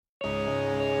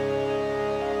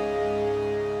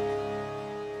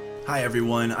Hi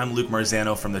everyone, I'm Luke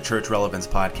Marzano from the Church Relevance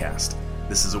Podcast.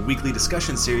 This is a weekly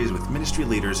discussion series with ministry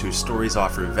leaders whose stories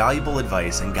offer valuable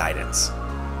advice and guidance.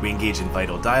 We engage in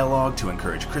vital dialogue to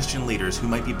encourage Christian leaders who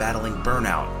might be battling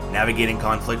burnout, navigating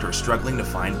conflict, or struggling to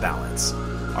find balance.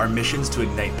 Our mission is to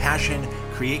ignite passion,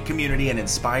 create community, and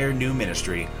inspire new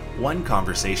ministry, one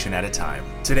conversation at a time.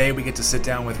 Today we get to sit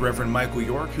down with Reverend Michael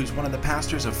York, who's one of the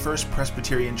pastors of First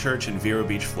Presbyterian Church in Vero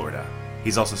Beach, Florida.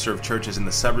 He's also served churches in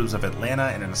the suburbs of Atlanta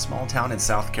and in a small town in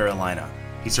South Carolina.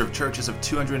 He served churches of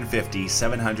 250,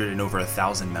 700, and over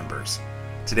 1,000 members.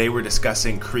 Today we're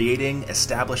discussing creating,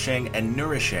 establishing, and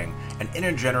nourishing an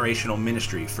intergenerational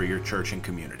ministry for your church and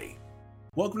community.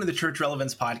 Welcome to the Church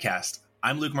Relevance Podcast.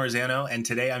 I'm Luke Marzano, and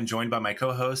today I'm joined by my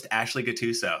co-host, Ashley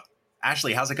Gattuso.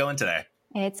 Ashley, how's it going today?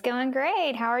 It's going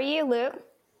great. How are you, Luke?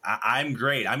 I'm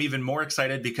great. I'm even more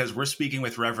excited because we're speaking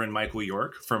with Reverend Michael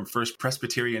York from First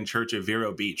Presbyterian Church of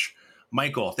Vero Beach.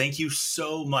 Michael, thank you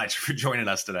so much for joining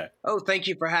us today. Oh, thank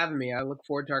you for having me. I look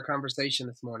forward to our conversation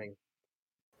this morning.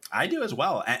 I do as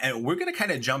well. And we're going to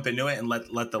kind of jump into it and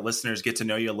let the listeners get to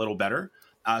know you a little better.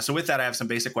 So with that, I have some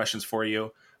basic questions for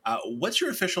you. What's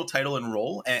your official title and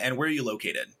role, and where are you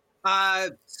located? My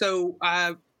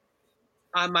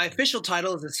official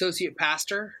title is Associate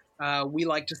Pastor. We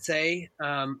like to say,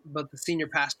 both the senior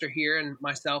pastor here and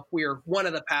myself, we are one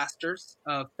of the pastors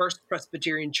of First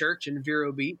Presbyterian Church in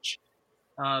Vero Beach.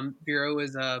 Vero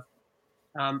is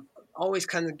always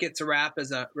kind of gets a rap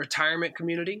as a retirement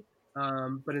community,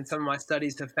 but in some of my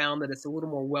studies have found that it's a little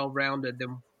more well-rounded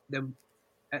than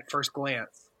at first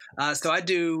glance. So I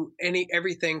do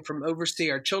everything from oversee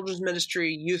our children's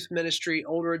ministry, youth ministry,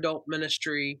 older adult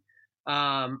ministry.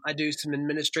 I do some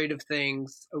administrative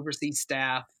things, oversee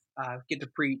staff. Get to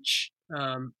preach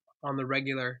on the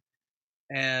regular.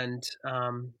 And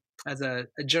as a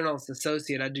generalist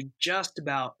associate, I do just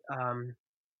about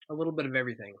a little bit of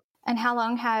everything. And how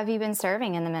long have you been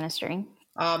serving in the ministry?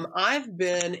 I've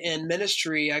been in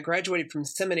ministry. I graduated from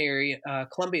seminary,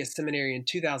 Columbia Seminary, in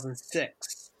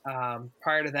 2006.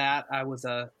 Prior to that, I was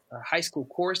a high school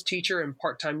chorus teacher and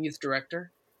part-time youth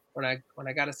director when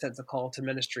I got a sense of call to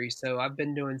ministry. So I've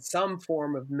been doing some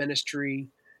form of ministry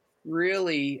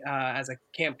really as a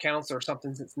camp counselor or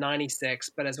something since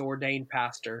 96, but as an ordained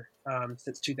pastor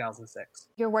since 2006.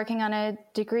 You're working on a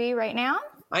degree right now?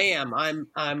 I am.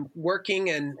 I'm working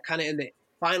and kind of in the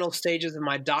final stages of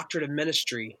my doctorate of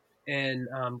ministry in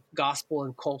gospel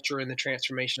and culture and the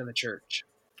transformation of the church.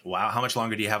 Wow. How much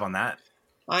longer do you have on that?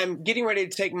 I'm getting ready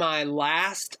to take my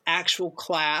last actual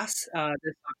class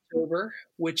this October,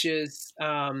 which is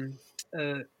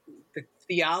the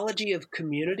theology of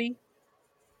community.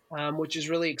 Which is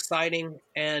really exciting.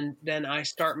 And then I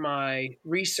start my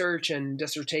research and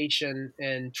dissertation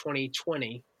in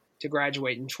 2020 to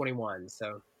graduate in 21.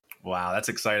 So, wow, that's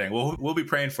exciting. We'll be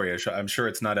praying for you. I'm sure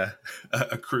it's not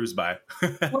a cruise by.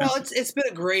 Well, it's been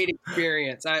a great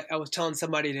experience. I was telling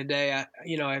somebody today,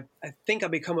 I think I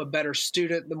become a better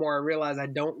student the more I realize I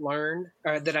don't learn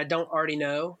or that I don't already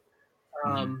know.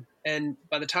 And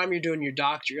by the time you're doing your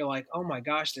doctorate, you're like, oh my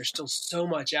gosh, there's still so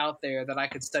much out there that I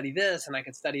could study this and I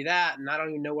could study that. And I don't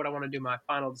even know what I want to do my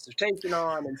final dissertation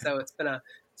on. And so it's been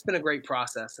a great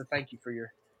process. So thank you for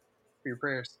your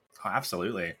prayers. Oh,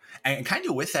 absolutely. And kind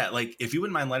of with that, like, if you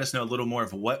wouldn't mind, let us know a little more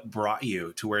of what brought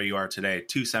you to where you are today,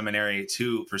 to seminary,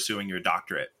 to pursuing your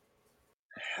doctorate.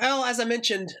 Well, as I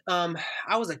mentioned,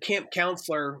 I was a camp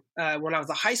counselor. When I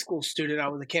was a high school student, I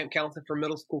was a camp counselor for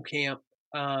middle school camp.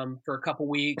 For a couple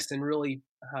weeks and really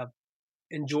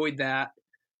enjoyed that.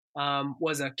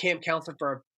 Was a camp counselor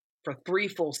for 3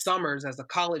 full summers as a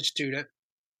college student,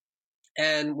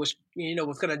 and was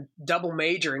going to double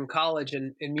major in college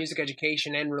in music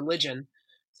education and religion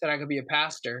so that I could be a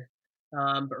pastor.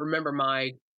 But remember,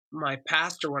 my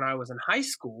pastor when I was in high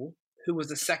school, who was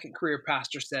a second career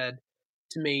pastor, said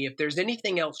to me, "If there's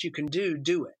anything else you can do,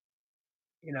 do it.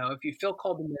 If you feel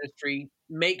called to ministry,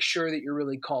 make sure that you're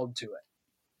really called to it."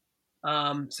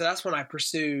 So that's when I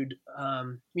pursued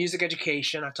music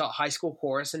education. I taught high school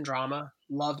chorus and drama,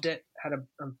 loved it, had a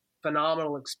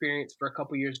phenomenal experience for a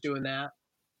couple years doing that.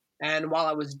 And while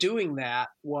I was doing that,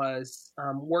 was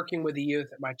working with the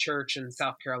youth at my church in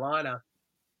South Carolina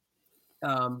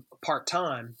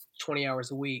part-time, 20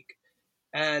 hours a week,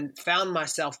 and found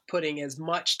myself putting as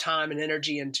much time and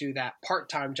energy into that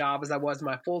part-time job as I was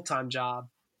my full-time job.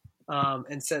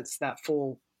 And since that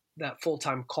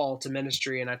full-time call to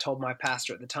ministry, and I told my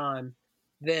pastor at the time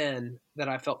then that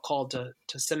I felt called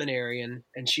to seminary,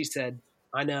 and she said,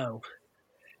 "I know."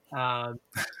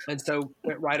 And so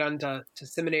went right on to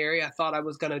seminary. I thought I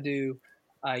was going to do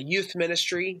youth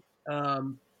ministry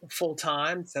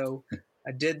full-time, so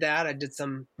I did that. I did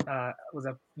was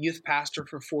a youth pastor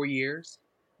for 4 years.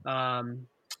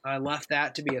 I left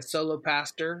that to be a solo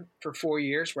pastor for 4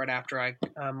 years right after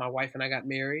my wife and I got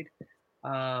married.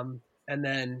 And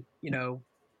then,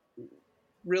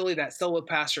 really that solo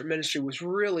pastorate ministry was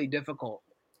really difficult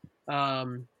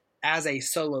as a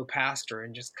solo pastor,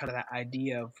 and just kind of that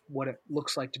idea of what it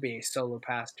looks like to be a solo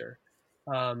pastor.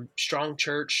 Strong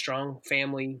church, strong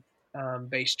family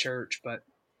based church, but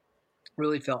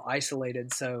really felt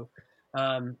isolated. So,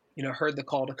 heard the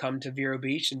call to come to Vero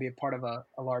Beach and be a part of a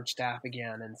large staff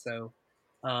again. And so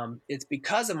it's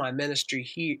because of my ministry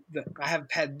here that I have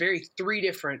had three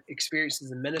different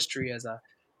experiences in ministry as a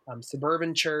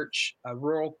suburban church, a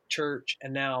rural church,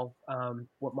 and now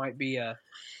what might be a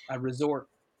resort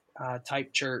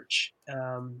type church.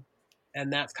 And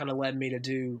that's kind of led me to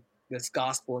do this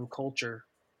gospel and culture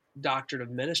doctorate of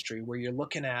ministry, where you're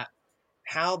looking at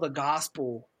how the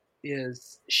gospel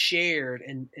is shared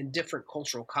in different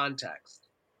cultural contexts.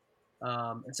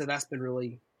 And so that's been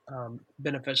really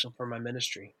beneficial for my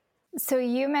ministry. So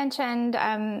you mentioned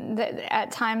that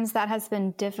at times that has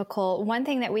been difficult. One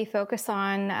thing that we focus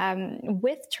on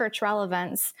with church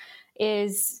relevance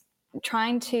is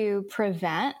trying to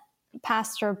prevent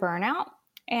pastor burnout.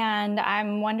 And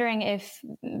I'm wondering if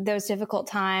those difficult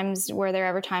times, were there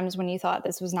ever times when you thought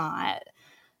this was not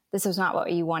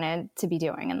what you wanted to be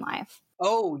doing in life?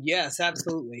 Oh, yes,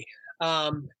 absolutely.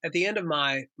 At the end of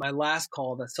my last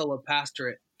call, the solo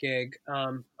pastorate gig,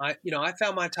 I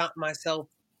found myself,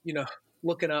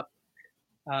 looking up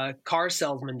car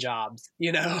salesman jobs.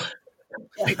 It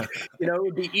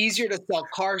would be easier to sell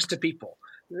cars to people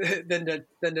than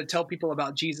to tell people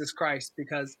about Jesus Christ,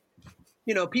 because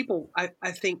people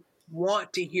I think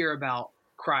want to hear about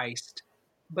Christ,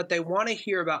 but they want to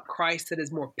hear about Christ that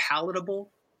is more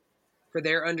palatable for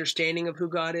their understanding of who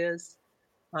God is.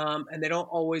 And they don't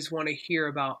always want to hear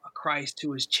about a Christ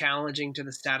who is challenging to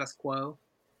the status quo.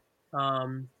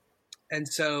 And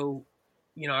so,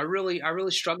 I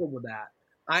really struggled with that.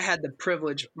 I had the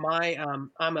privilege.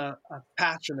 I'm a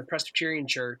pastor in the Presbyterian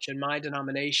Church, and my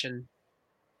denomination,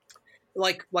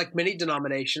 like many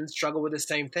denominations, struggle with the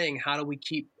same thing. How do we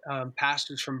keep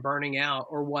pastors from burning out?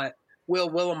 Or what Will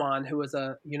Willimon, who was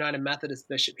a United Methodist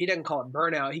bishop, he doesn't call it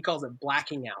burnout; he calls it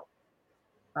blacking out.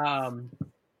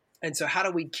 And so how do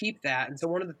we keep that? And so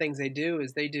one of the things they do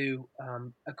is they do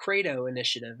a Credo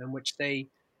initiative, in which they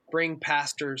bring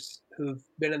pastors who've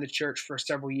been in the church for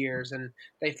several years, and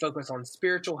they focus on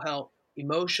spiritual health,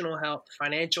 emotional health,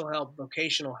 financial health,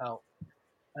 vocational health.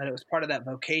 And it was part of that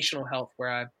vocational health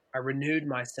where I renewed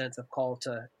my sense of call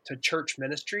to church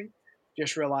ministry,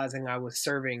 just realizing I was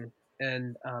serving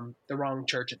in the wrong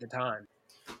church at the time.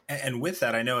 And with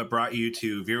that, I know it brought you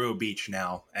to Vero Beach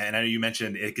now. And I know you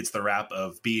mentioned it gets the rap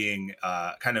of being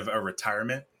kind of a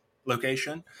retirement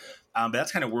location. But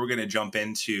that's kind of where we're going to jump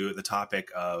into the topic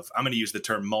of, I'm going to use the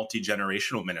term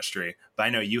multi-generational ministry, but I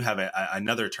know you have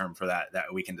another term for that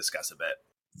we can discuss a bit.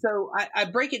 So I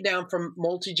break it down from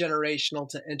multi-generational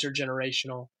to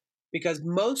intergenerational, because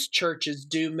most churches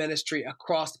do ministry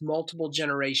across multiple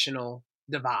generational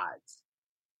divides.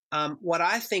 What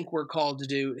I think we're called to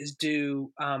do is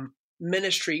do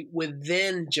ministry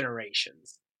within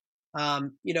generations.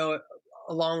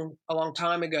 A long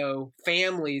time ago,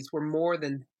 families were more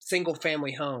than single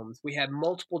family homes. We had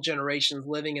multiple generations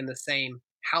living in the same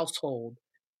household,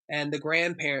 and the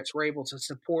grandparents were able to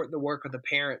support the work of the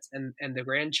parents and the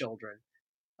grandchildren.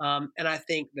 And I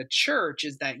think the church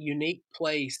is that unique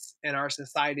place in our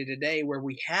society today where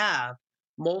we have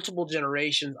multiple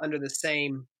generations under the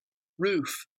same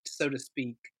roof, so to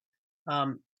speak,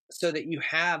 so that you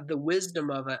have the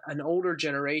wisdom of an older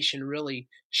generation really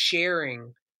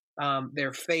sharing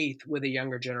their faith with a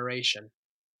younger generation.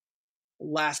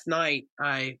 Last night,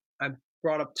 I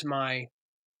brought up to my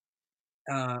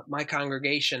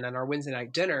congregation and our Wednesday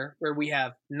night dinner, where we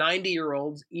have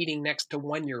 90-year-olds eating next to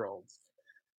 1-year-olds.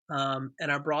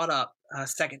 And I brought up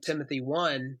 2 Timothy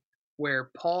 1, where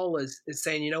Paul is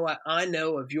saying, you know what, I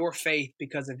know of your faith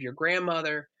because of your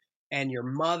grandmother and your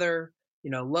mother.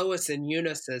 Lois and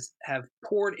Eunice have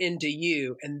poured into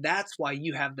you, and that's why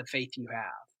you have the faith you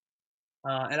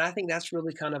have. And I think that's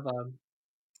really kind of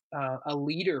a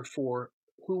leader for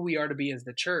who we are to be as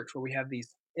the church, where we have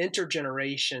these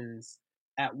intergenerations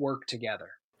at work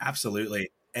together.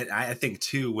 Absolutely. And I think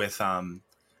too, with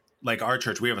like our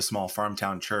church, we have a small farm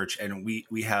town church, and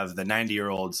we have the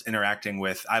 90-year-olds interacting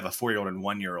with, I have a 4-year-old and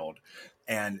 1-year-old,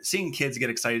 and seeing kids get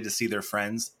excited to see their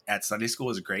friends at Sunday school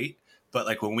is great. But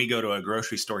like when we go to a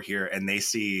grocery store here and they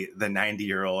see the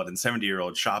 90-year-old and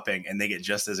 70-year-old shopping and they get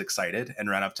just as excited and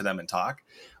run up to them and talk,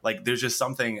 like there's just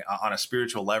something on a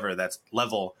spiritual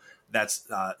level that's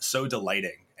so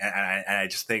delighting. And I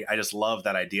just love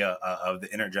that idea of the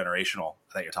intergenerational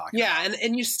that you're talking about. Yeah,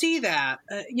 and you see that,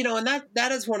 and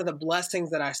that is one of the blessings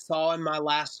that I saw in my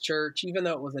last church, even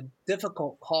though it was a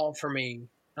difficult call for me.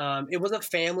 It was a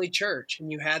family church,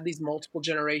 and you had these multiple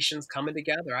generations coming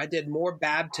together. I did more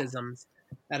baptisms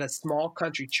at a small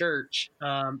country church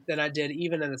than I did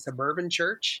even in a suburban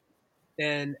church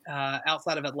and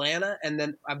outside of Atlanta, and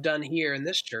then I've done here in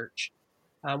this church.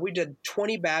 We did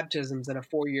 20 baptisms in a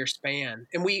 4-year span,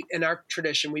 and in our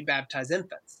tradition, we baptize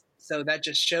infants. So that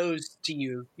just shows to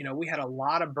you, we had a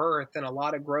lot of birth and a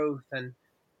lot of growth and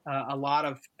a lot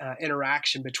of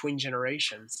interaction between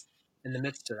generations in the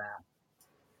midst of that.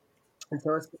 And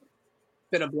so it's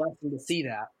been a blessing to see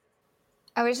that.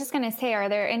 I was just going to say, are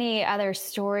there any other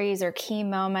stories or key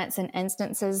moments and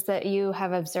instances that you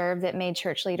have observed that made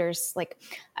church leaders like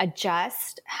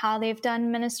adjust how they've done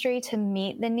ministry to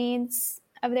meet the needs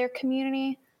of their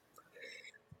community?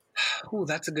 Oh,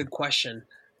 that's a good question.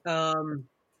 I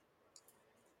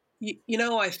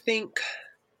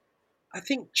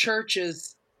think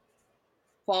churches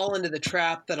fall into the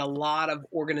trap that a lot of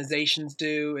organizations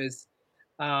do is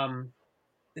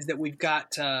that we've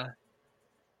got to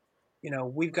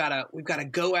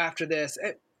go after this.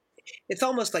 It's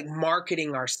almost like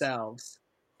marketing ourselves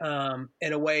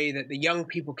in a way that the young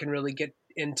people can really get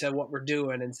into what we're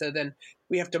doing. And so then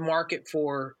we have to market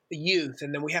for the youth,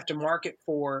 and then we have to market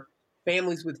for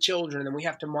families with children, and we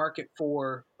have to market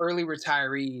for early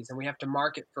retirees, and we have to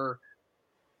market for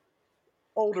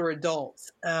older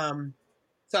adults. So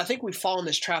I think we fall in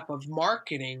this trap of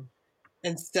marketing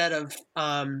instead of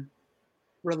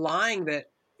relying that,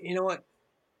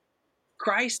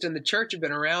 Christ and the church have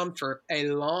been around for a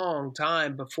long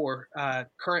time before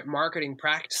current marketing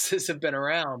practices have been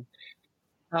around.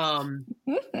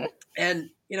 And,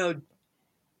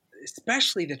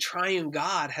 especially the triune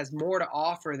God has more to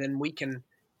offer than we can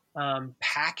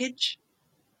package.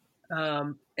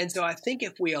 And so I think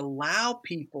if we allow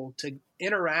people to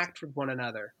interact with one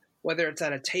another, whether it's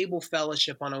at a table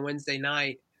fellowship on a Wednesday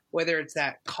night, whether it's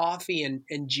at coffee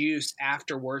and juice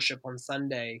after worship on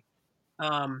Sunday,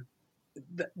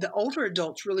 the older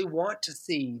adults really want to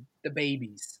see the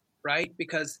babies, right?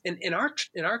 Because in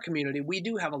our community, we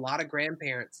do have a lot of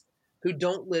grandparents who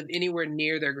don't live anywhere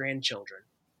near their grandchildren.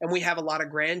 And we have a lot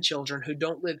of grandchildren who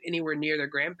don't live anywhere near their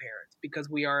grandparents because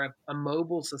we are a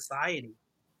mobile society.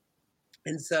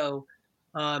 And so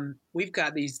we've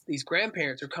got these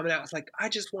grandparents who are coming out. It's like, I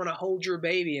just want to hold your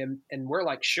baby. And we're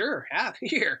like, sure,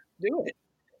 here, do it.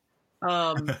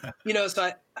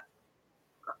 So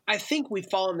I think we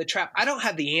fall in the trap. I don't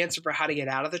have the answer for how to get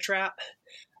out of the trap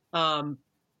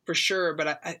for sure.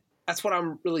 But that's what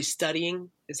I'm really studying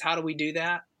is how do we do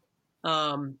that?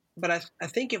 But I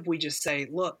think if we just say,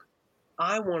 look,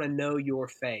 I want to know your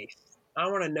faith. I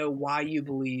want to know why you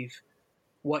believe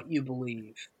what you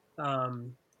believe.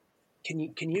 Can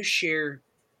you share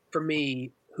for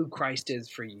me who Christ is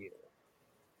for you?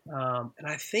 And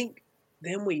I think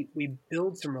then we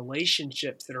build some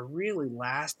relationships that are really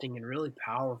lasting and really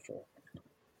powerful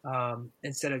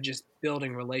instead of just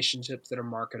building relationships that are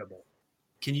marketable.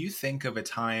 Can you think of a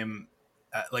time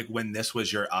like when this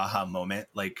was your aha moment?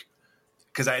 Like,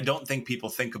 because I don't think people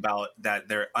think about that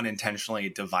they're unintentionally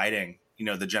dividing,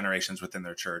 the generations within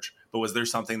their church. But was there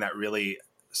something that really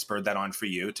spurred that on for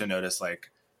you to notice like,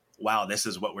 wow, this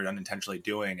is what we're unintentionally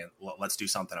doing and let's do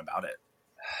something about it?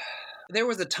 There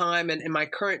was a time in my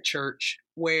current church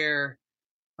where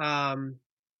one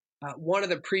of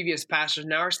the previous pastors,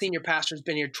 now our senior pastor has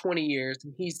been here 20 years,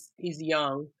 and he's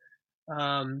young,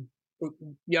 young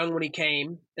when he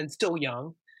came and still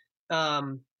young.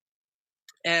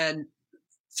 And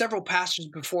several pastors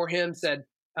before him said,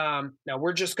 now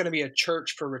we're just going to be a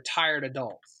church for retired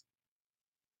adults.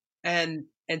 And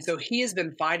so he has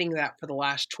been fighting that for the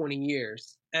last 20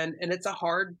 years. And it's a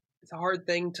hard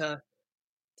thing to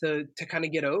kind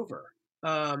of get over.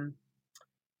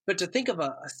 But to think of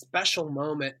a special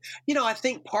moment, I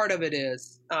think part of it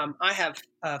is I have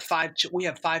we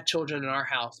have 5 children in our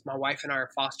house. My wife and I are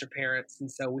foster parents.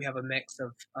 And so we have a mix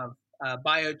of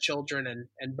bio children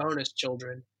and bonus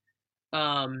children.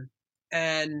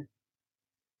 And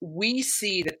we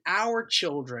see that our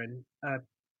children,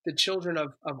 the children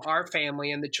of our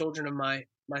family and the children of my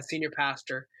senior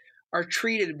pastor are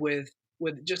treated with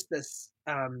just this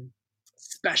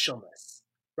specialness,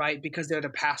 right? Because they're the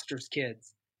pastor's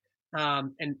kids.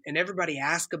 And everybody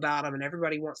asks about them, and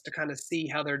everybody wants to kind of see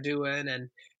how they're doing.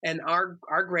 And our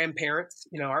grandparents,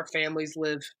 our families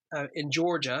live in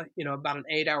Georgia, about an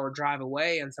 8-hour drive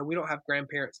away, and so we don't have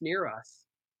grandparents near us.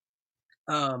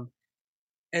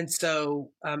 And so,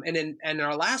 and in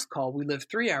our last call, we lived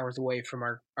 3 hours away from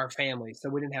our family, so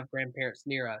we didn't have grandparents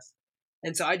near us.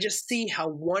 And so I just see how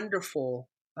wonderful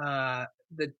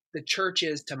the church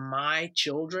is to my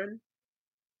children.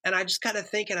 And I just got to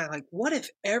thinking, what if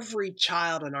every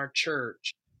child in our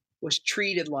church was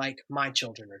treated like my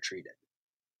children are treated?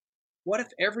 What if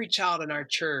every child in our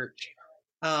church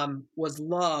was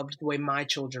loved the way my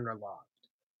children are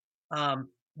loved?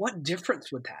 What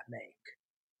difference would that make?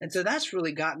 And so that's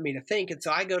really gotten me to think. And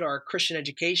so I go to our Christian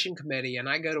Education Committee, and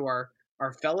I go to our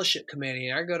fellowship committee,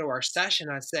 and I go to our session,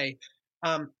 and I say,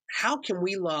 how can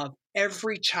we love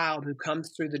every child who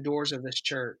comes through the doors of this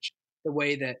church the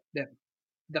way that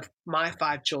my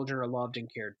 5 children are loved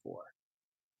and cared for?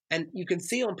 And you can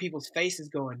see on people's faces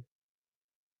going,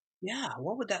 yeah,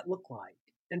 what would that look like?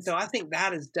 And so I think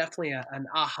that is definitely an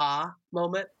aha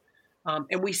moment.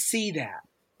 And we see that.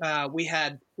 We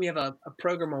have a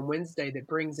program on Wednesday that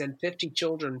brings in 50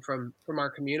 children from our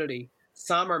community.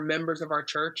 Some are members of our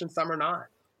church and some are not.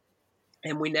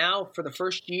 And we now, for the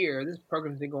first year, this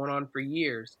program's been going on for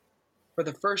years. For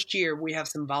the first year, we have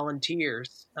some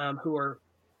volunteers who are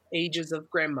ages of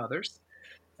grandmothers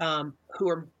who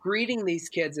are greeting these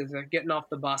kids as they're getting off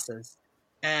the buses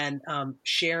and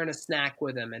sharing a snack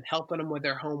with them and helping them with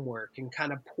their homework and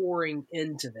kind of pouring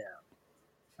into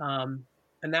them.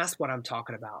 And that's what I'm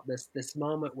talking about, this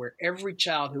moment where every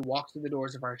child who walks through the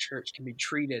doors of our church can be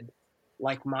treated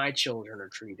like my children are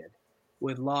treated,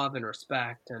 with love and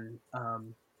respect and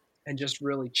just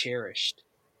really cherished.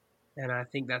 And I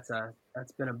think that's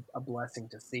been a blessing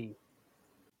to see.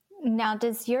 Now,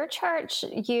 does your church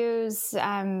use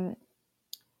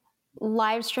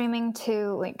live streaming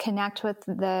to connect with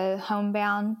the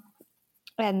homebound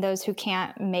and those who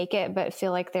can't make it but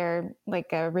feel like they're like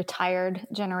a retired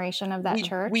generation of that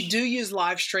church? We do use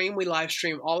live stream. We live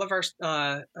stream all of our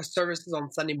services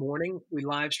on Sunday morning. We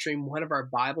live stream one of our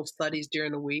Bible studies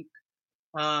during the week.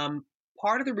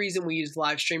 Part of the reason we use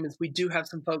live stream is we do have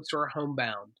some folks who are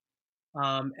homebound,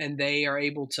 and they are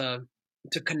able to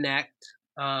connect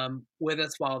with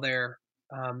us while they're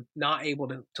not able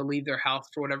to leave their house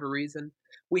for whatever reason.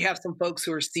 We have some folks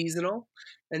who are seasonal,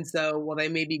 and so while they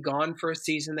may be gone for a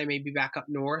season, they may be back up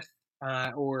north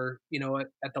or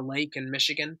at the lake in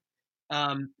Michigan.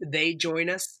 They join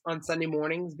us on Sunday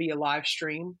mornings via live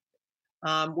stream.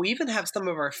 We even have some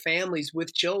of our families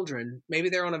with children. Maybe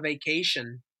they're on a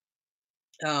vacation.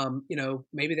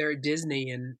 Maybe they're at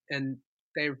Disney and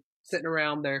they're sitting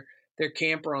around their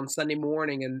camper on Sunday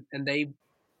morning and they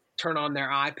turn on their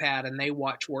iPad and they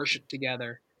watch worship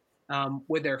together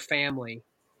with their family.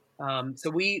 So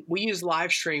we use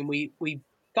live stream. We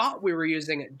thought we were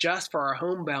using it just for our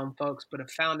homebound folks, but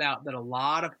have found out that a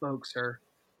lot of folks are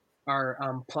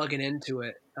plugging into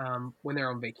it when they're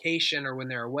on vacation or when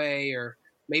they're away, or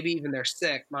maybe even they're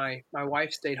sick. My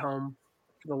wife stayed home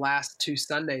for the last 2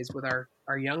 Sundays with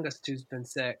our youngest who's been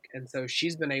sick, and so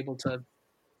she's been able to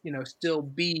still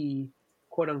be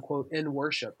quote unquote in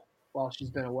worship while she's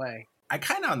been away. I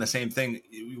kind of on the same thing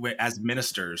as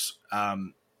ministers.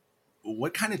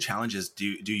 What kind of challenges do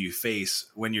you face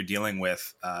when you're dealing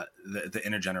with the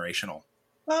intergenerational?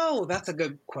 Oh, that's a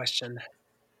good question.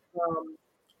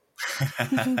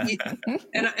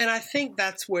 And I think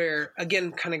that's where,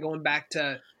 again, kind of going back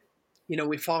to,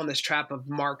 we fall in this trap of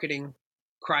marketing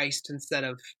Christ instead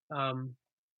of kind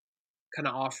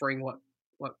of offering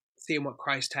seeing what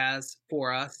Christ has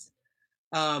for us.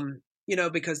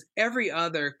 Because every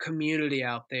other community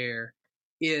out there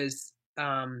is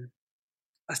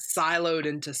siloed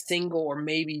into single or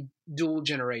maybe dual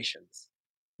generations.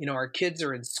 Our kids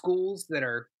are in schools that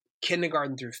are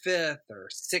kindergarten through 5th or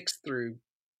 6th through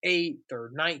 8th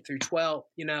or 9th through 12th,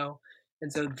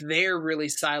 and so they're really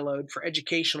siloed for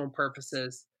educational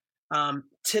purposes.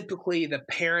 Typically the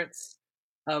parents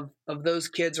of those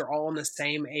kids are all in the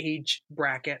same age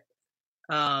bracket.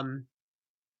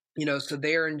 So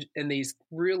they're in these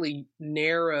really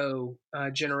narrow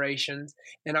generations.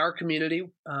 In our community,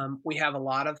 we have a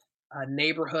lot of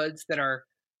neighborhoods that are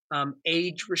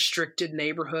age-restricted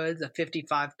neighborhoods, a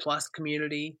 55-plus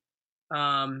community.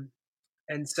 And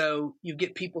so you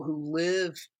get people who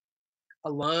live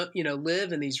alone,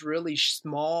 live in these really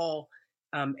small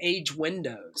age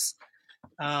windows.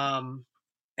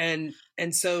 And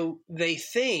so they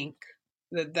think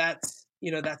that's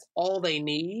all they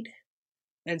need.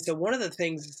 And so one of the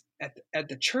things at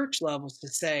the church level is to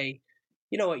say,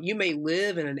 you may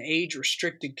live in an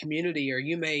age-restricted community, or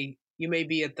you may You may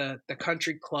be at the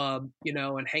country club,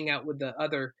 and hang out with the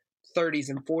other 30s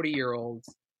and 40-year-olds,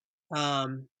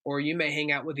 or you may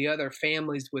hang out with the other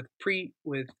families with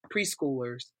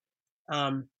preschoolers.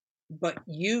 But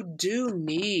you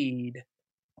need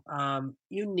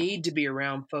to be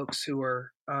around folks who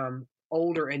are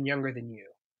older and younger than you.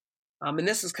 And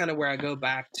this is kind of where I go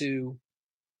back to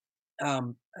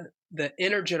the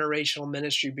intergenerational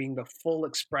ministry being the full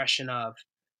expression of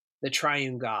the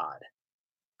triune God.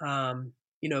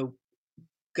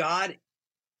 God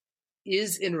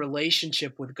is in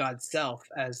relationship with God's self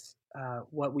as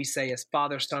what we say as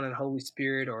Father, Son, and Holy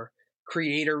Spirit, or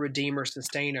Creator, Redeemer,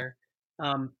 Sustainer.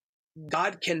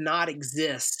 God cannot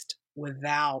exist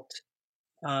without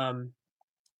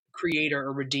Creator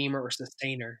or Redeemer or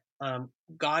Sustainer.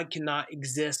 God cannot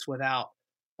exist without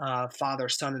Father,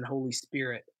 Son, and Holy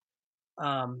Spirit.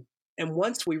 And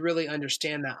once we really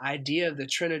understand the idea of the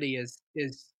Trinity is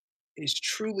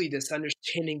truly this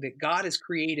understanding that God is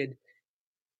created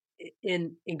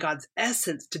in God's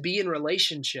essence to be in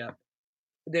relationship,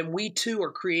 then we too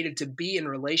are created to be in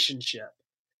relationship,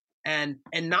 and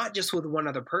not just with one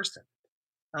other person.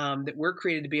 That we're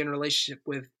created to be in relationship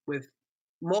with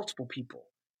multiple people,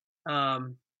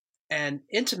 and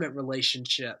intimate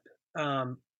relationship.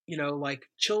 Like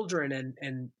children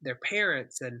and their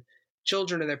parents, and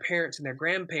children and their parents and their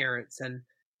grandparents. And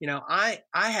I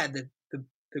had the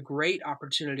great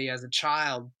opportunity as a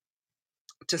child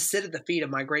to sit at the feet of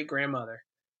my great grandmother,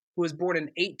 who was born in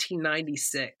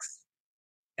 1896.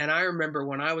 And I remember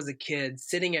when I was a kid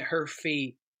sitting at her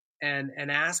feet and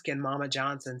asking Mama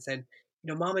Johnson, said,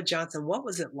 Mama Johnson, what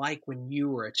was it like when you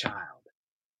were a child?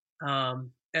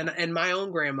 And my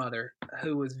own grandmother,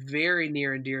 who was very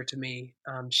near and dear to me,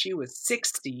 she was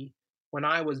 60 when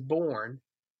I was born,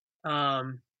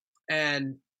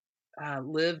 and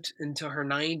lived into her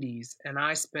 90s. And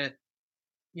I spent,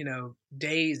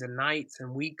 days and nights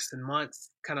and weeks and months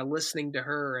kind of listening to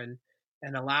her and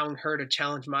allowing her to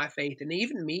challenge my faith, and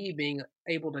even me being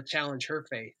able to challenge her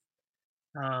faith.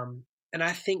 And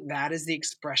I think that is the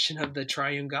expression of the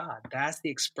triune God. That's the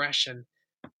expression.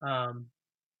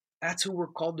 That's who we're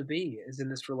called to be, is in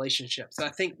this relationship. So I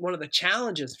think one of the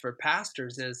challenges for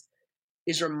pastors is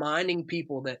reminding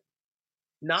people that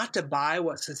not to buy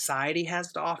what society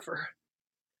has to offer,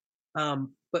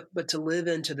 but to live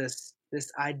into this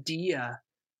idea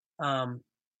of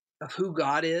who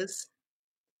God is,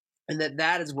 and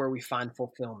that is where we find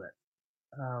fulfillment.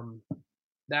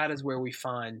 That is where we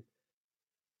find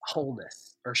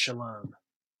wholeness or shalom.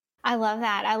 I love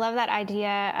that. I love that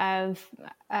idea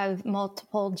of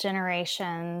multiple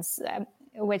generations,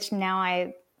 which now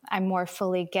I more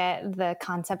fully get the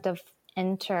concept of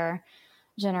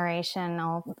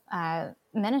intergenerational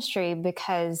ministry,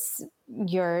 because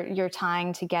you're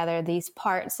tying together these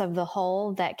parts of the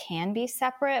whole that can be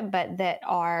separate, but that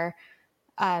are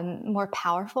more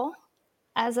powerful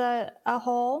as a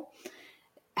whole.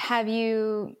 Have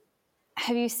you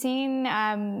seen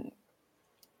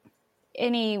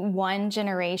any one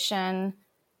generation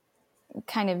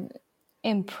kind of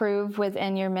improve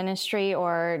within your ministry,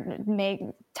 or make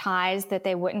ties that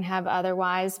they wouldn't have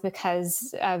otherwise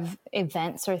because of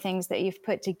events or things that you've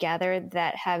put together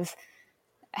that have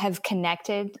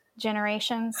connected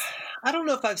generations? I don't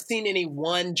know if I've seen any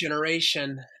one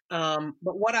generation, but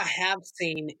what I have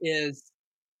seen is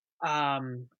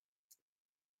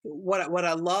what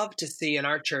I love to see in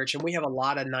our church, and we have a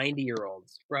lot of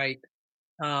 90-year-olds, right?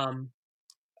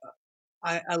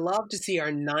 I love to see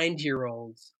our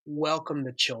 90-year-olds welcome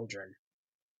the children.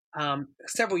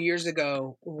 Several years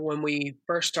ago, when we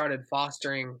first started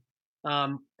fostering,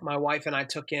 my wife and I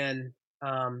took in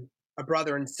a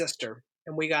brother and sister,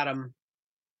 and we got them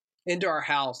into our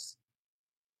house,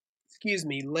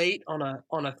 late on a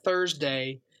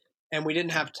Thursday, and we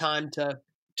didn't have time to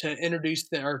introduce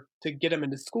them or to get them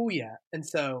into school yet. And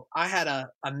so I had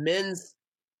a men's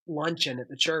luncheon at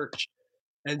the church,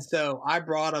 and so I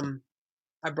brought them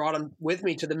with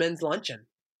me to the men's luncheon.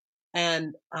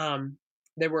 And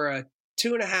there were a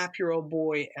 2.5-year-old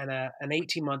boy and an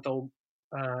 18-month-old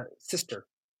sister.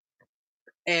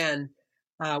 And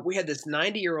we had this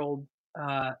 90-year-old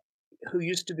who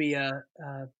used to be an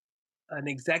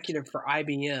executive for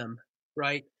IBM,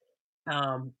 right?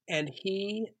 And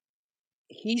he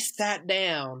sat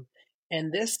down,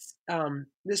 and this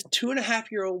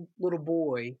 2.5-year-old little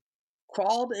boy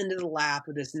crawled into the lap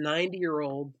of this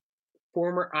 90-year-old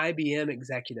former IBM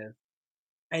executive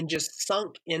and just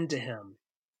sunk into him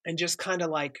and just kind of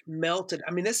like melted.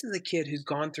 I mean, this is a kid who's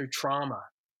gone through trauma,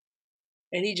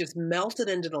 and he just melted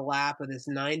into the lap of this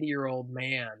 90-year-old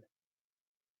man.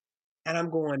 And I'm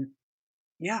going,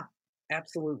 yeah,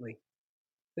 absolutely.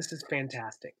 This is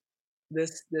fantastic.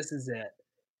 This is it.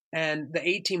 And the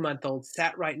 18-month-old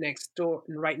sat right next to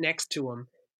him,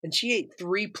 and she ate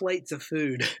 3 plates of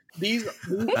food. These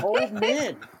old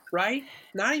men, right?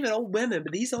 Not even old women,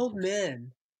 but these old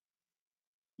men.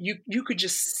 You could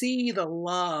just see the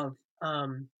love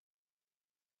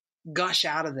gush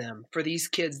out of them for these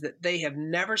kids that they have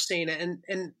never seen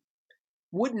and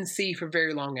wouldn't see for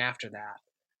very long after that.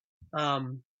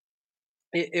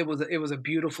 It was a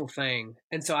beautiful thing.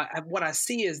 And so what I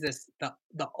see is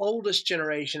the oldest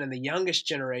generation and the youngest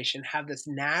generation have this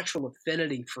natural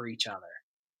affinity for each other.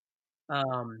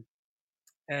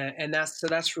 And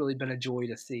that's really been a joy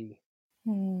to see.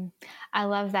 I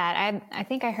love that. I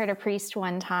think I heard a priest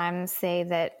one time say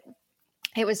that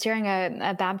it was during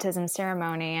a baptism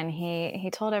ceremony, and he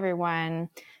told everyone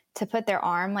to put their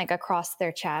arm like across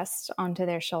their chest onto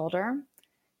their shoulder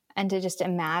and to just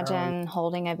imagine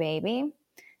holding a baby.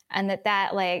 And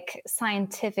that like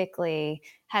scientifically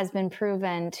has been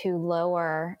proven to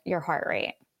lower your heart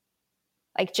rate.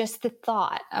 Like just the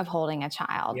thought of holding a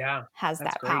child has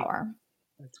that power.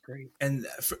 That's great. And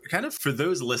for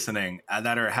those listening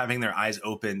that are having their eyes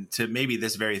open to maybe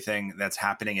this very thing that's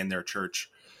happening in their church,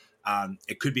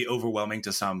 it could be overwhelming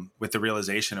to some with the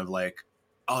realization of like,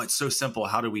 oh, it's so simple.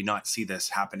 How do we not see this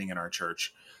happening in our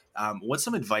church? What's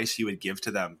some advice you would give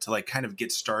to them to like kind of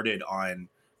get started on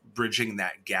bridging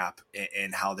that gap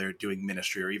in how they're doing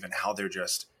ministry or even how they're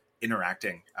just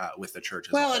interacting with the church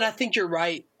as well? And I think you're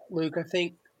right, Luke. I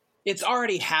think it's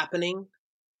already happening.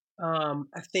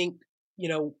 I think,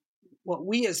 what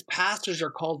we as pastors are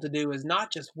called to do is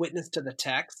not just witness to the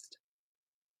text,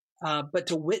 but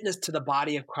to witness to the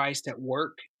body of Christ at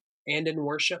work and in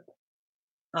worship.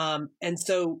 And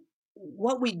so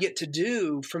what we get to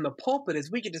do from the pulpit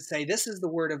is we get to say, this is the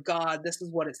word of God. This is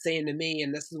what it's saying to me.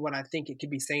 And this is what I think it could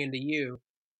be saying to you.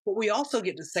 What we also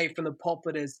get to say from the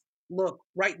pulpit is, look,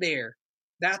 right there,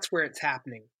 that's where it's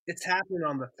happening. It's happening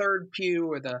on the third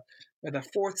pew or the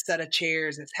fourth set of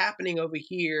chairs. It's happening over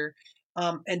here.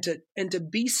 And to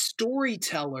be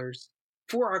storytellers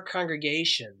for our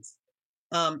congregations,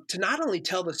 to not only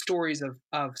tell the stories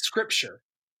of Scripture,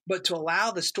 but to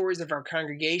allow the stories of our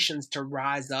congregations to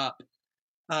rise up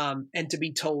and to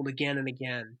be told again and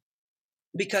again.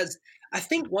 Because I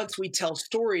think once we tell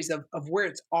stories of where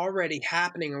it's already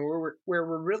happening, or where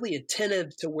we're really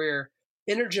attentive to where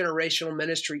intergenerational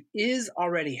ministry is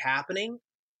already happening,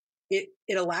 it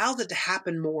allows it to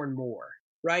happen more and more,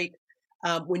 right?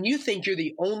 When you think you're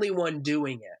the only one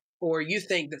doing it, or you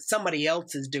think that somebody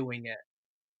else is doing it,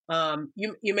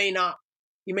 you may not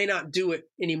do it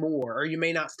anymore, or you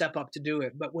may not step up to do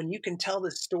it. But when you can tell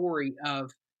the story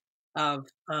of how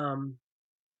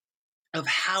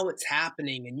it's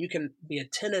happening, and you can be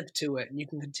attentive to it, and you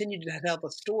can continue to tell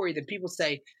the story, that people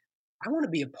say, I want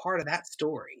to be a part of that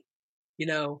story.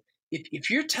 If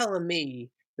you're telling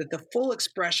me that the full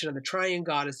expression of the triune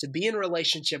God is to be in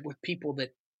relationship with people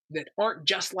that aren't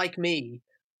just like me,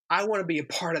 I want to be a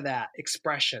part of that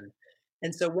expression.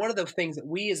 And so one of the things that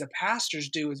we as a pastors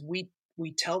do is we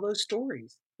tell those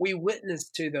stories. We witness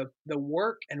to the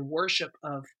work and worship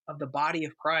of the body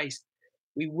of Christ.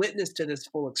 We witness to this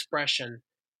full expression.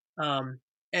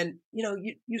 And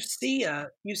you see a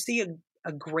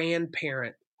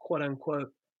grandparent, quote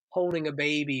unquote, holding a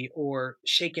baby or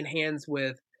shaking hands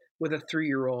with a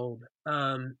 3-year-old.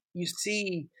 You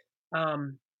see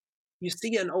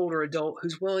an older adult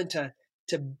who's willing to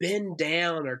bend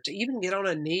down or to even get on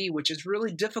a knee, which is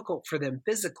really difficult for them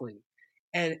physically,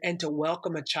 and to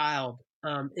welcome a child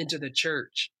into the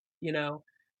church,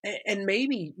 and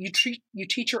maybe you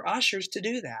teach your ushers to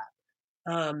do that.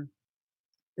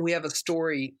 We have a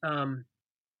story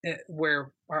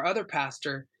where our other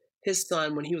pastor, his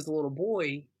son, when he was a little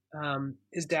boy,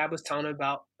 his dad was telling him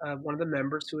about one of the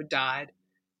members who had died,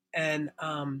 and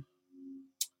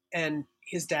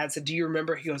his dad said, "Do you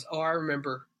remember?" He goes, "Oh, I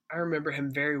remember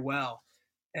him very well."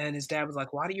 And his dad was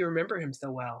like, "Why do you remember him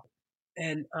so well?"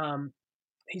 And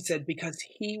he said, "Because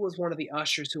he was one of the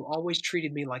ushers who always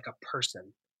treated me like a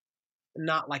person,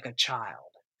 not like a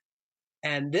child."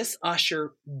 And this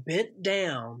usher bent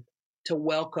down to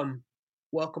welcome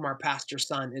our pastor's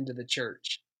son into the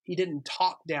church. He didn't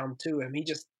talk down to him. He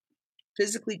just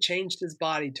physically changed his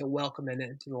body to welcome him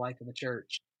into the life of the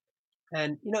church.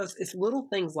 And, it's little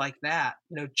things like that.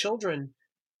 Children,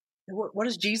 what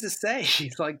does Jesus say?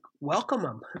 He's like, welcome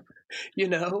them,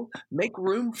 make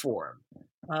room for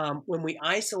them. When we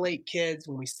isolate kids,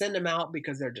 when we send them out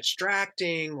because they're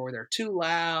distracting or they're too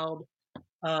loud,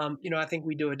 I think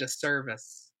we do a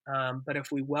disservice. But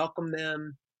if we welcome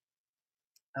them,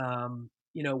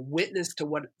 witness to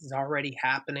what is already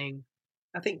happening,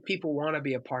 I think people want to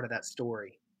be a part of that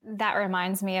story. That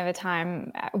reminds me of a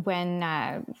time when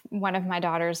one of my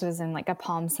daughters was in like a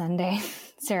Palm Sunday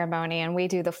ceremony, and we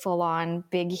do the full-on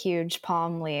big, huge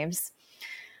palm leaves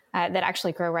that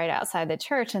actually grow right outside the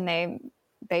church, and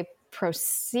they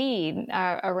proceed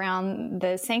around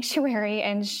the sanctuary,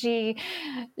 and she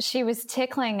was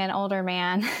tickling an older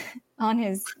man on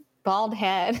his bald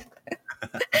head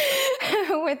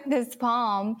with this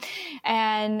palm,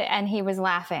 and he was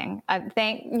laughing.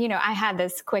 I had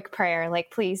this quick prayer,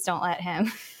 like, please don't let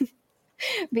him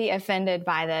be offended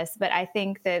by this. But I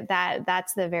think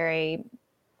that's the very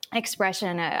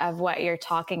expression of what you're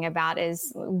talking about,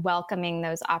 is welcoming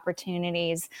those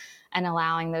opportunities and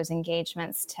allowing those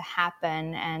engagements to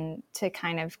happen and to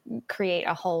kind of create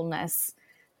a wholeness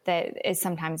that is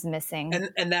sometimes missing.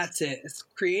 And that's it. It's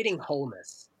creating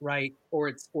wholeness, right? Or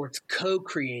it's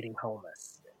co-creating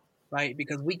wholeness, right?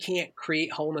 Because we can't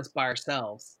create wholeness by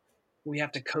ourselves. We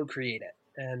have to co-create it.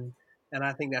 And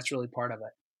I think that's really part of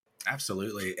it.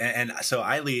 Absolutely. And so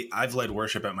I've led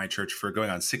worship at my church for going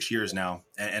on 6 years now.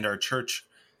 And our church,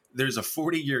 there's a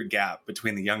 40-year gap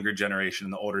between the younger generation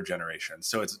and the older generation.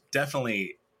 So it's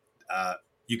definitely,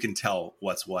 you can tell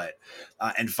what's what.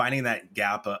 And finding that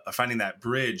gap, finding that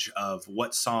bridge of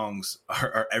what songs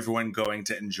are everyone going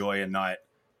to enjoy and not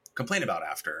complain about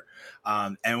after.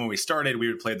 And when we started, we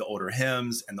would play the older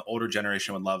hymns, and the older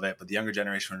generation would love it, but the younger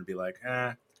generation would be like,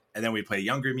 eh. And then we'd play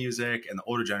younger music, and the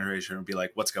older generation would be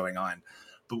like, what's going on?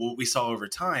 But what we saw over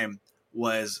time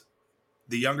was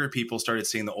the younger people started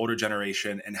seeing the older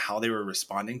generation and how they were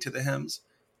responding to the hymns.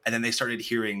 And then they started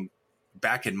hearing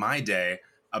back in my day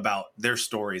about their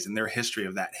stories and their history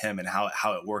of that hymn and how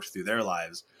it worked through their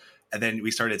lives. And then we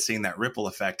started seeing that ripple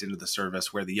effect into the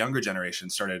service, where the younger generation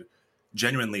started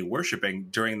genuinely worshiping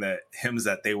during the hymns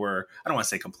that they were, I don't want to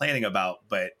say complaining about,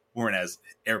 but weren't as,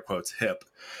 air quotes, hip.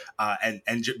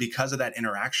 Because of that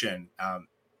interaction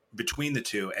between the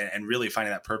two and really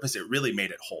finding that purpose, it really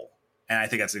made it whole. And I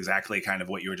think that's exactly kind of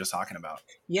what you were just talking about.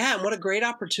 Yeah. And what a great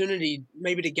opportunity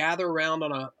maybe to gather around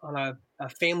on a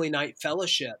family night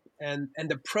fellowship. And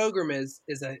the program is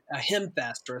a hymn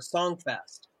fest or a song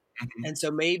fest. Mm-hmm. And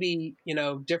so maybe,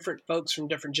 different folks from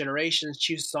different generations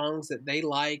choose songs that they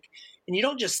like. And you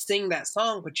don't just sing that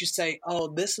song, but you say, oh,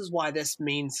 this is why this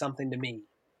means something to me.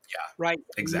 Yeah, right.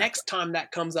 Exactly. Next time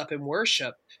that comes up in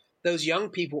worship, those young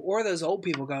people or those old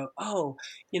people go, oh,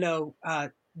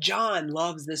 John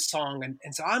loves this song.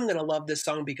 And so I'm going to love this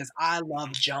song because I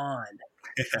love John.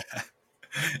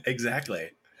 Exactly.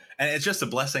 And it's just a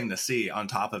blessing to see on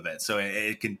top of it. So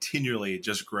it continually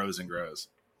just grows and grows.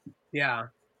 Yeah.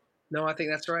 No, I think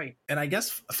that's right. And I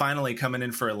guess finally coming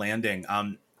in for a landing,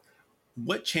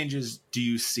 what changes do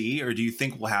you see or do you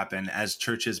think will happen as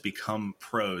churches become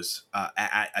pros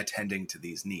at attending to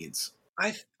these needs?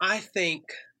 I think,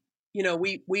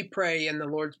 we pray in the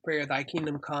Lord's Prayer, thy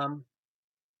kingdom come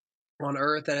on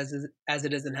earth as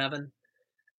it is in heaven.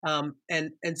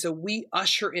 And so we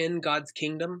usher in God's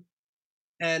kingdom.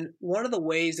 And one of the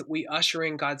ways that we usher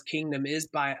in God's kingdom is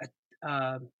by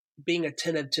being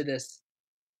attentive to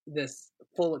this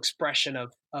full expression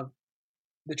of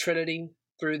the Trinity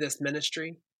through this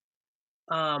ministry.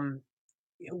 One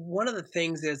of the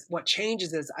things is what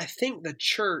changes is I think the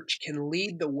church can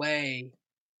lead the way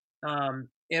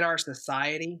in our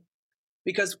society,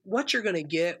 because what you're going to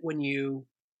get when you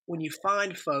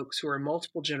find folks who are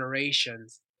multiple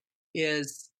generations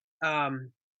is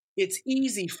it's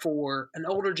easy for an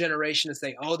older generation to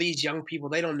say, oh, these young people,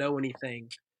 they don't know anything,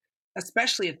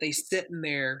 especially if they sit in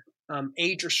their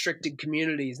age-restricted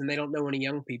communities and they don't know any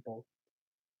young people.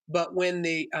 But when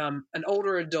an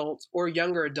older adult or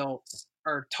younger adults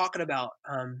are talking about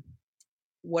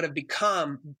what have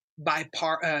become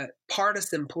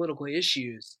partisan political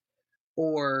issues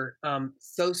or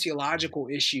sociological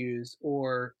issues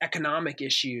or economic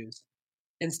issues,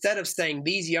 instead of saying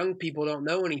these young people don't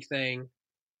know anything,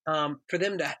 for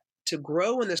them to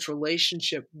grow in this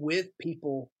relationship with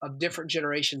people of different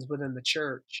generations within the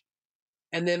church,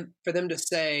 and then for them to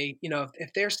say,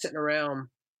 if they're sitting around,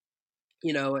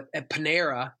 at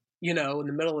Panera, in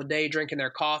the middle of the day drinking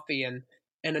their coffee, and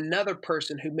another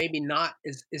person who maybe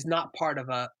is not part of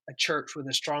a church with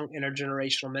a strong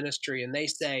intergenerational ministry, and they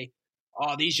say,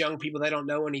 oh, these young people, they don't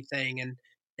know anything,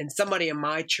 and somebody in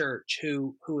my church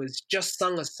who has just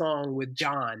sung a song with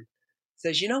John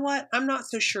says, you know what, I'm not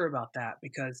so sure about that,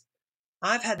 because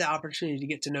I've had the opportunity to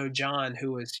get to know John,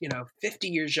 who is 50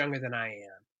 years younger than I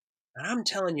am, and I'm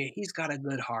telling you, he's got a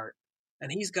good heart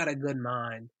and he's got a good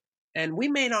mind. And we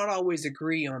may not always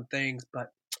agree on things,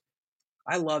 but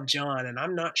I love John, and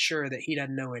I'm not sure that he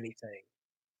doesn't know anything.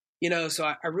 So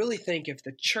I really think if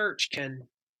the church can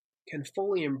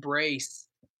fully embrace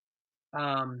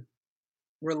um,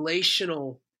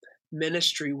 relational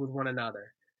ministry with one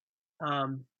another,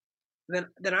 um, then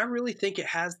I really think it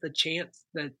has the chance,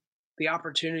 that the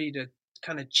opportunity to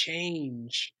kind of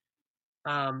change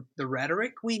the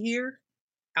rhetoric we hear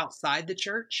outside the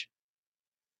church,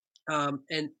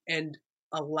 and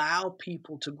allow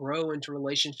people to grow into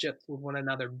relationships with one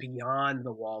another beyond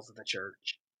the walls of the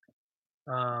church.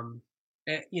 And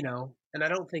I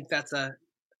don't think that's a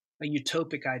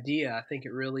utopic idea. I think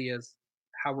it really is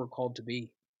how we're called to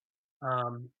be.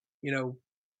 Um, you know,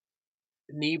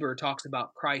 Niebuhr talks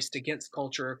about Christ against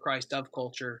culture or Christ of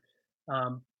culture,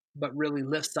 but really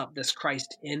lifts up this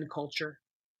Christ in culture.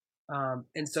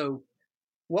 And so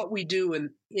what we do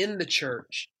in the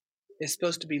church is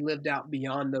supposed to be lived out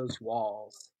beyond those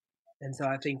walls. And so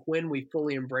I think when we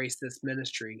fully embrace this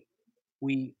ministry,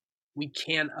 we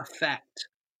can affect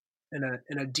in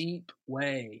a deep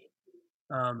way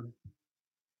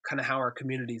kind of how our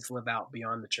communities live out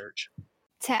beyond the church.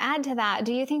 To add to that,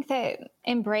 do you think that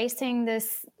embracing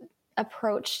this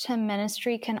approach to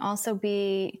ministry can also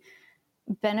be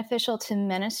beneficial to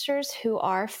ministers who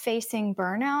are facing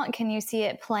burnout? Can you see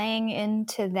it playing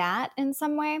into that in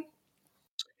some way?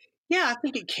 Yeah, I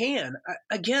think it can.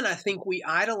 Again, I think we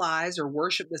idolize or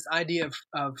worship this idea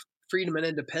of freedom and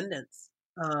independence.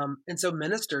 And so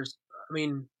ministers, I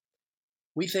mean,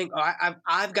 we think, oh,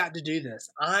 I've got to do this.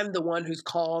 I'm the one who's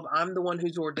called. I'm the one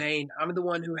who's ordained. I'm the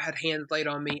one who had hands laid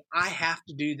on me. I have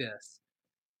to do this.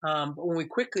 But when we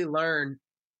quickly learn,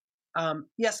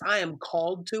 yes, I am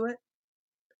called to it.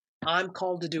 I'm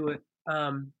called to do it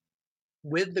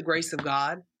with the grace of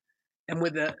God and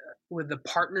with the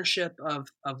partnership of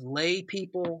lay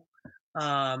people,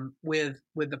 with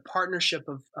the partnership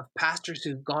of pastors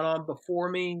who've gone on before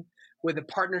me, with the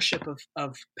partnership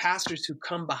of pastors who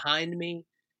come behind me.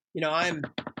 I'm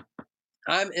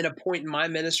in a point in my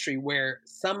ministry where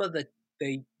some of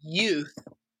the youth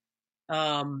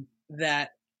that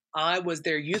I was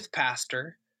their youth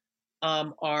pastor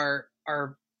are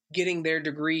getting their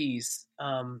degrees.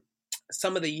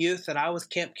 Some of the youth that I was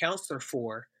camp counselor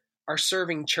for are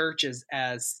serving churches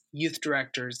as youth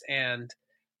directors and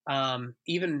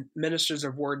even ministers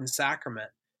of word and sacrament.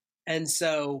 And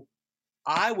so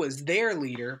I was their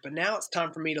leader, but now it's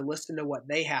time for me to listen to what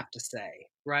they have to say,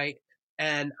 right?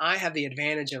 And I have the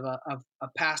advantage of a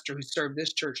pastor who served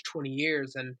this church 20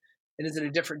 years and is in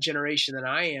a different generation than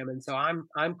I am. And so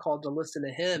I'm called to listen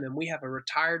to him. And we have a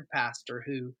retired pastor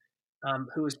who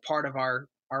is part of our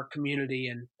community,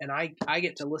 and I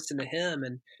get to listen to him,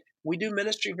 and we do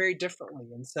ministry very differently.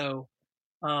 And so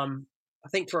I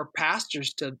think for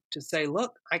pastors to say,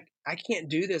 look, I can't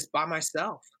do this by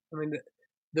myself. I mean,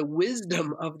 the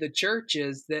wisdom of the church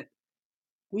is that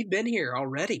we've been here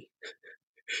already.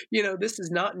 This is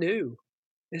not new.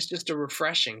 It's just a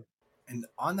refreshing. And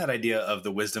on that idea of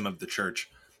the wisdom of the church,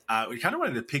 we kind of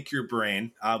wanted to pick your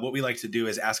brain. What we like to do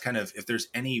is ask kind of if there's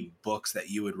any books that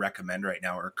you would recommend right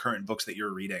now, or current books that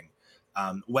you're reading,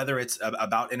 whether it's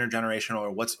about intergenerational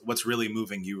or what's really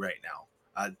moving you right now,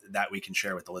 that we can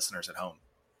share with the listeners at home.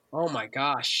 Oh my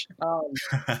gosh.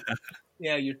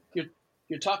 Yeah,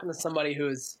 you're talking to somebody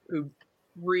who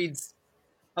reads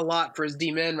a lot for his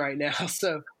D-men right now.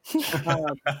 So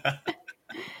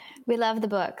we love the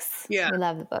books. Yeah, we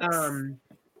love the books.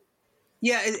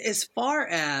 Yeah, as far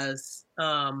as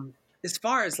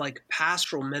like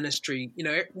pastoral ministry,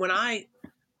 when I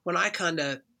kind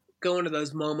of go into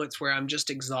those moments where I'm just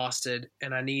exhausted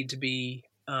and I need to be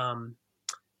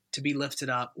lifted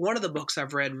up, one of the books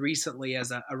I've read recently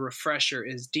as a refresher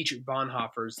is Dietrich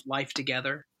Bonhoeffer's Life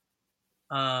Together,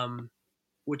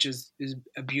 which is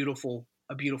a beautiful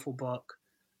book.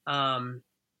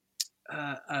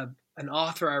 An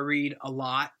author I read a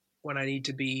lot when I need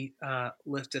to be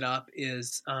lifted up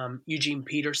is Eugene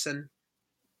Peterson.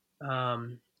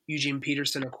 Eugene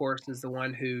Peterson, of course, is the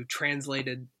one who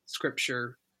translated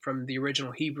scripture from the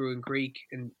original Hebrew and Greek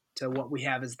into what we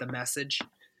have as the Message.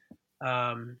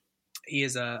 He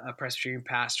is a Presbyterian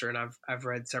pastor, and I've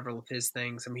read several of his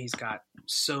things. I mean, he's got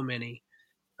so many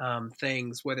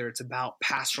things, whether it's about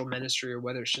pastoral ministry or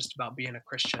whether it's just about being a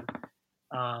Christian.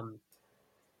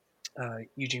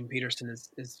 Eugene Peterson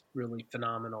is really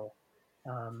phenomenal.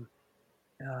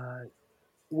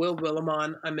 Will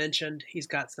Willimon, I mentioned, he's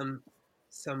got some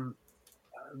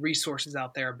resources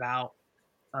out there about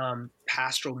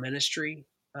pastoral ministry,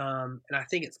 and I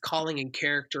think it's Calling and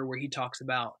Character, where he talks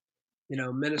about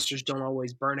ministers don't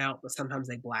always burn out, but sometimes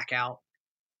they black out,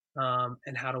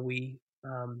 and how do we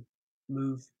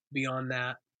move beyond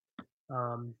that.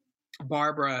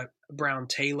 Barbara Brown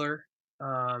Taylor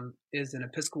is an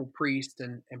Episcopal priest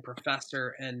and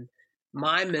professor, and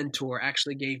my mentor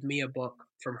actually gave me a book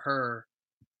from her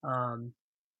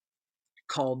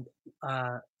called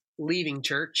Leaving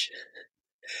Church.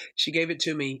 She gave it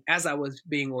to me as I was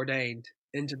being ordained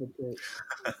into the church.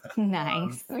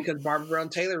 Nice. Because Barbara Brown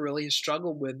Taylor really has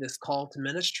struggled with this call to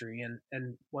ministry and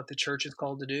what the church is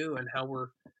called to do and how we're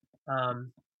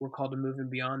called to move and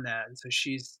beyond that. And so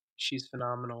she's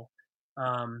phenomenal.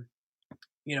 I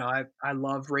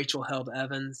love Rachel Held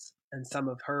Evans and some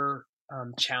of her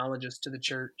challenges to the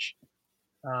church.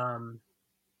 And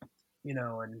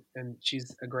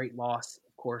she's a great loss,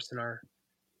 of course, in our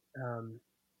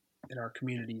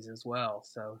communities as well.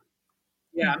 So,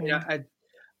 yeah, I mean,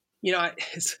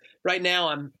 it's, right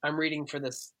now I'm reading for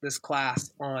this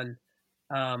class on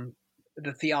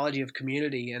the theology of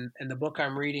community, and the book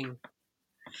I'm reading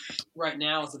right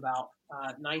now is about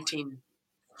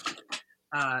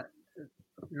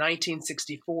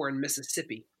 1964 in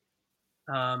Mississippi.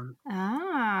 That's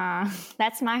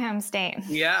my home state.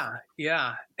 Yeah,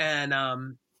 and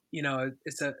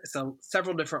it's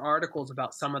several different articles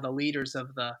about some of the leaders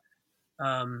of the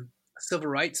civil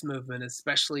rights movement,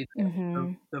 especially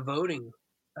the voting,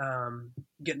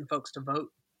 getting folks to vote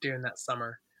during that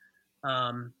summer.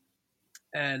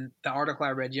 And the article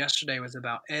I read yesterday was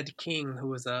about Ed King, who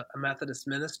was a Methodist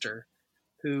minister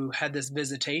who had this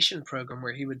visitation program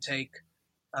where he would take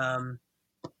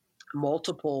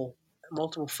multiple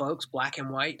folks, black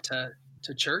and white, to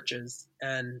churches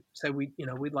and say,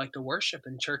 we'd like to worship.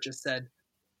 And churches said,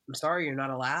 I'm sorry, you're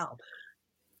not allowed.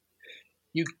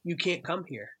 You can't come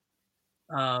here.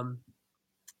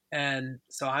 And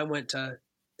so I went to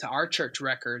our church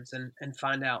records and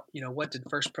find out, what did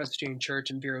First Presbyterian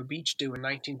Church in Vero Beach do in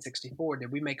 1964?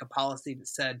 Did we make a policy that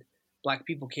said black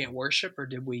people can't worship, or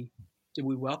did we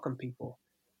welcome people?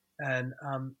 And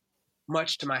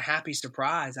much to my happy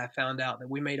surprise, I found out that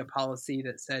we made a policy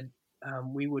that said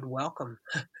we would welcome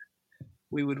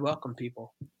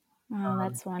people. Oh,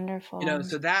 that's wonderful.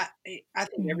 So that, I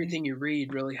think everything you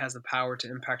read really has the power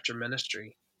to impact your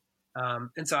ministry.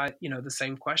 And so the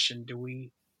same question, do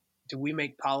we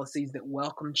make policies that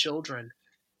welcome children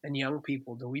and young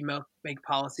people? Do we make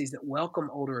policies that welcome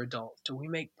older adults? Do we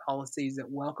make policies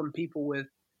that welcome people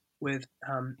with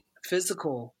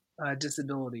physical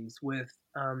disabilities, with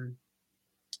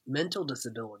mental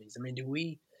disabilities? I mean, do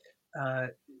we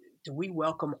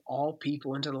welcome all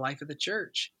people into the life of the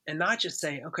church, and not just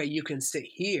say, okay, you can sit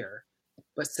here,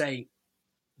 but say,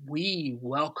 we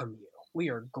welcome you. We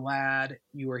are glad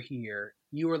you are here.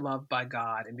 You are loved by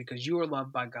God. And because you are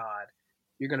loved by God,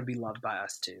 you're going to be loved by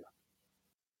us too.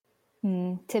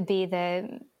 To be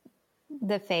the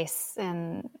face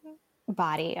and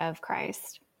body of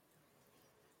Christ.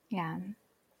 Yeah.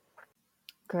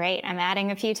 Great. I'm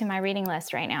adding a few to my reading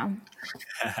list right now.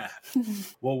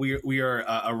 Well, we are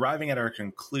arriving at our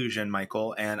conclusion,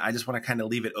 Michael, and I just want to kind of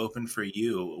leave it open for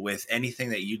you with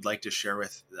anything that you'd like to share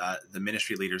with the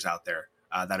ministry leaders out there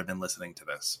that have been listening to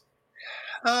this.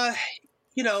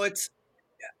 It's,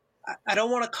 I don't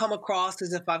want to come across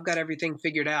as if I've got everything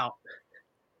figured out.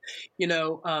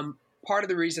 Part of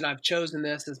the reason I've chosen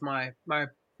this as my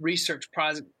research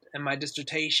project and my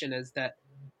dissertation is that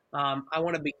I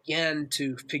want to begin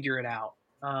to figure it out,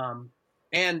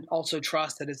 and also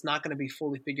trust that it's not going to be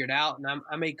fully figured out. And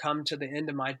I may come to the end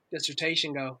of my dissertation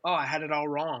and go, oh, I had it all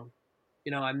wrong.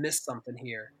 I missed something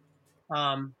here.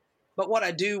 But what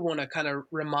I do want to kind of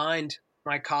remind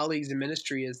my colleagues in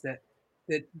ministry is that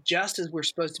just as we're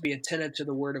supposed to be attentive to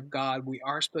the Word of God, we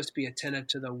are supposed to be attentive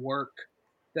to the work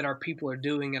that our people are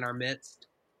doing in our midst,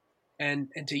 and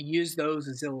to use those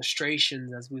as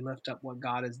illustrations as we lift up what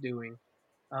God is doing.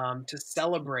 To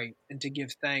celebrate and to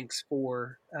give thanks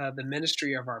for the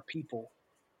ministry of our people,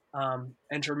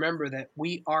 and to remember that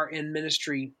we are in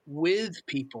ministry with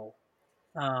people,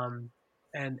 and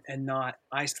not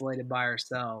isolated by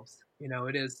ourselves.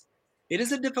 It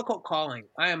is a difficult calling.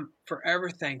 I am forever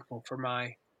thankful for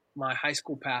my high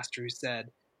school pastor who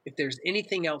said, if there's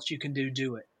anything else you can do,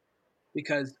 do it.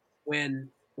 Because when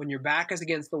your back is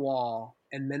against the wall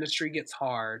and ministry gets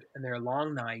hard and there are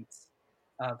long nights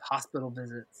of hospital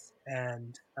visits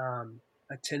and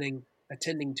attending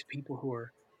to people who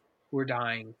are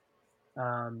dying,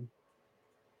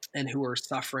 and who are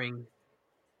suffering,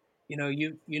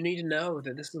 you need to know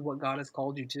that this is what God has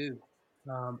called you to,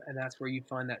 and that's where you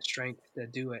find that strength to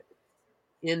do it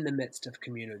in the midst of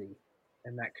community,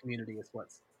 and that community is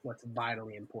what's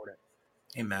vitally important.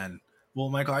 Amen. Well,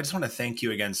 Michael, I just want to thank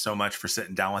you again so much for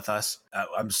sitting down with us.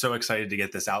 I'm so excited to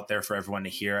get this out there for everyone to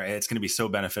hear. It's going to be so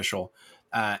beneficial.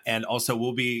 And also,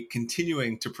 we'll be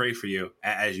continuing to pray for you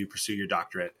as you pursue your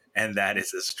doctorate and that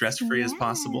is as stress-free as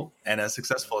possible and as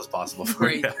successful as possible for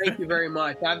Great. you. Thank you very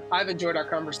much. I've enjoyed our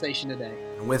conversation today.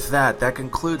 And with that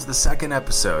concludes the second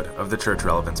episode of the Church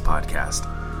Relevance Podcast.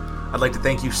 I'd like to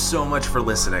thank you so much for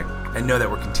listening and know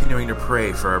that we're continuing to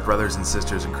pray for our brothers and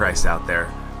sisters in Christ out there.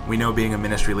 We know being a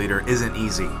ministry leader isn't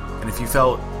easy, and if you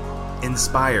felt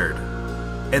inspired,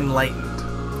 enlightened,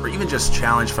 or even just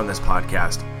challenged from this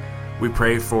podcast, we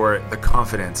pray for the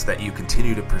confidence that you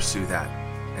continue to pursue that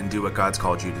and do what God's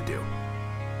called you to do.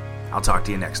 I'll talk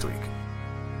to you next week.